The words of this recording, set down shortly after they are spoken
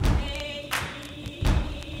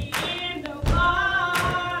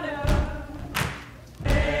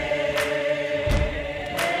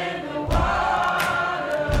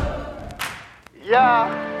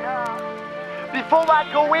I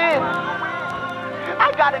go in,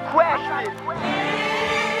 I got a question.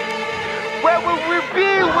 Where would we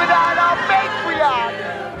be without our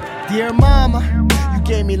patriarchs? Dear mama, you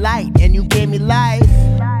gave me light and you gave me life.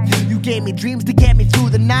 You gave me dreams to get me through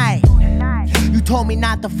the night. You told me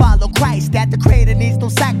not to follow Christ, that the creator needs no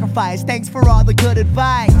sacrifice. Thanks for all the good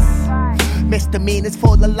advice. Misdemeanors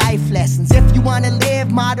full of life lessons. If you wanna live,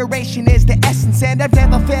 moderation is the essence. And I've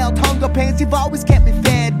never felt hunger pains, you've always kept me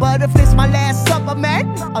fed. But if it's my last supper, man,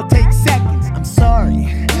 I'll take seconds. I'm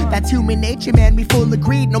sorry, that's human nature, man, we full of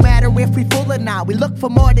greed. No matter if we full or not, we look for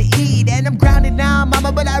more to eat. And I'm grounded now,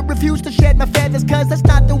 mama, but I refuse to shed my feathers. Cause that's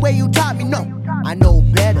not the way you taught me, no, I know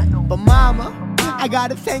better. But mama, I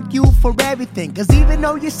gotta thank you for everything. Cause even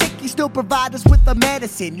though you're sick, you still provide us with the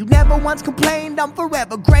medicine. You never once complained, I'm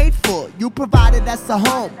forever grateful. You provided us a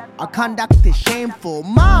home, our conduct is shameful.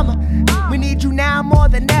 Mama, we need you now more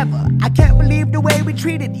than ever. I can't believe the way we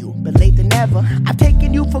treated you, but late than ever. I've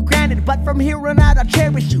taken you for granted, but from here on out I'll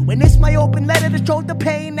cherish you. And it's my open letter to show the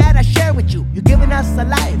pain that I share with you. You're giving us a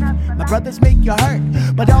life, my brothers make you hurt,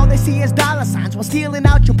 but all they see is dollar signs while stealing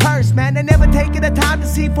out your purse. Man, they never taking the time to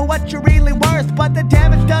see for what you're really worth. But the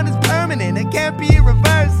damage done is permanent, it can't be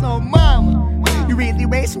reversed. Oh mama, you really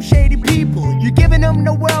raised some shady people. You're giving them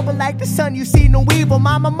the world, but like the sun you see no evil.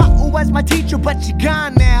 Mama was my teacher, but she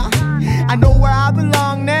gone now. I know where I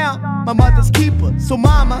belong now, my mother's keeper. So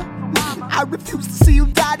mama, I refuse to see you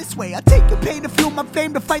die this way. I take your pain to fuel my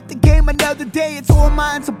flame, to fight the game another day. It's all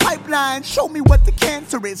mine, a pipeline. Show me what the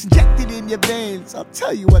cancer is, injected in your veins. I'll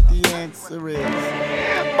tell you what the answer is.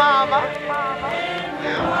 Mama,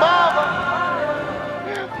 mama,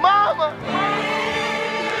 mama,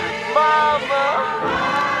 mama.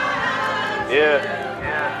 Yeah.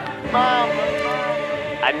 Mama.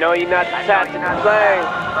 I know you're not the type to complain,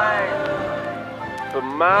 but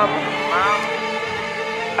mama,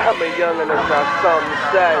 I'm a youngin' that's got something to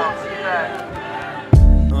say.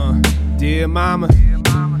 Dear mama,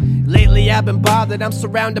 lately I've been bothered, I'm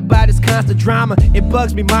surrounded by this constant drama. It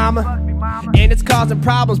bugs me, mama, and it's causing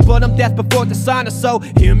problems, but I'm death before dishonor, so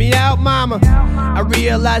hear me out, mama. I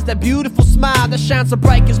realize that beautiful smile that shines so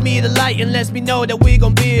bright gives me the light and lets me know that we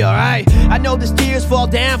gon' be alright. I know these tears fall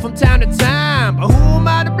down from time to time, but who am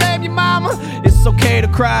I to blame you, mama? It's okay to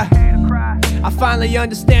cry. I finally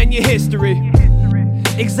understand your history,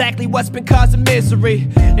 exactly what's been causing misery,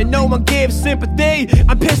 and no one gives sympathy.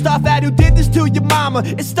 I'm pissed off at who did this to your mama.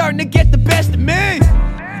 It's starting to get the best of me.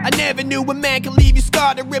 I never knew a man can leave you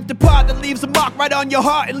scarred and ripped apart, that leaves a mark right on your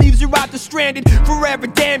heart and leaves you out there stranded, forever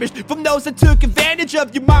damaged from those that took advantage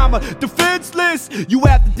of your mama. Defenseless, you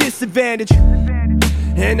have the disadvantage,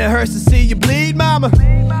 and it hurts to see you bleed, mama,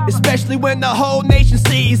 especially when the whole nation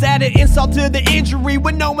sees. Add an insult to the injury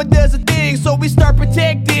when no one does a thing, so we start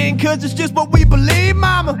protecting, cause it's just what we believe,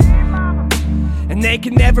 mama. And they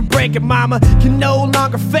can never break it, mama, can no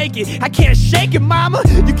longer fake it. I can't shake it, mama,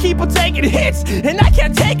 you keep on taking hits, and I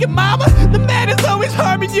can't take it, mama. The man is always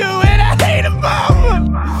harming you, and I hate him,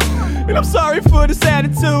 mama. And I'm sorry for this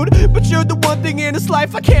attitude, but you're the one thing in this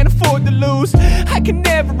life I can't afford to lose. I can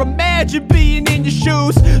never imagine being in your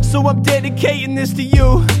shoes, so I'm dedicating this to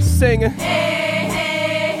you, singing.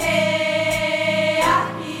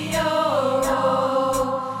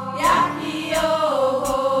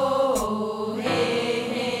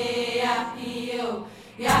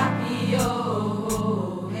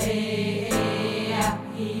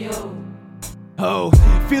 Oh,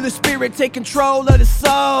 feel the spirit take control of the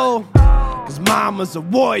soul, cause mama's a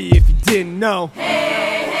warrior if you didn't know.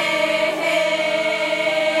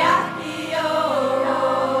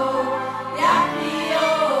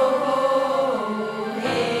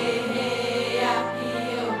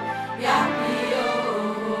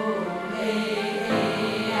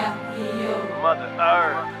 Mother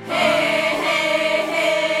Earth.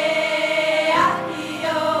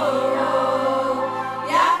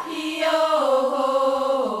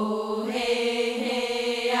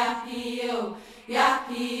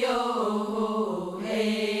 Yo.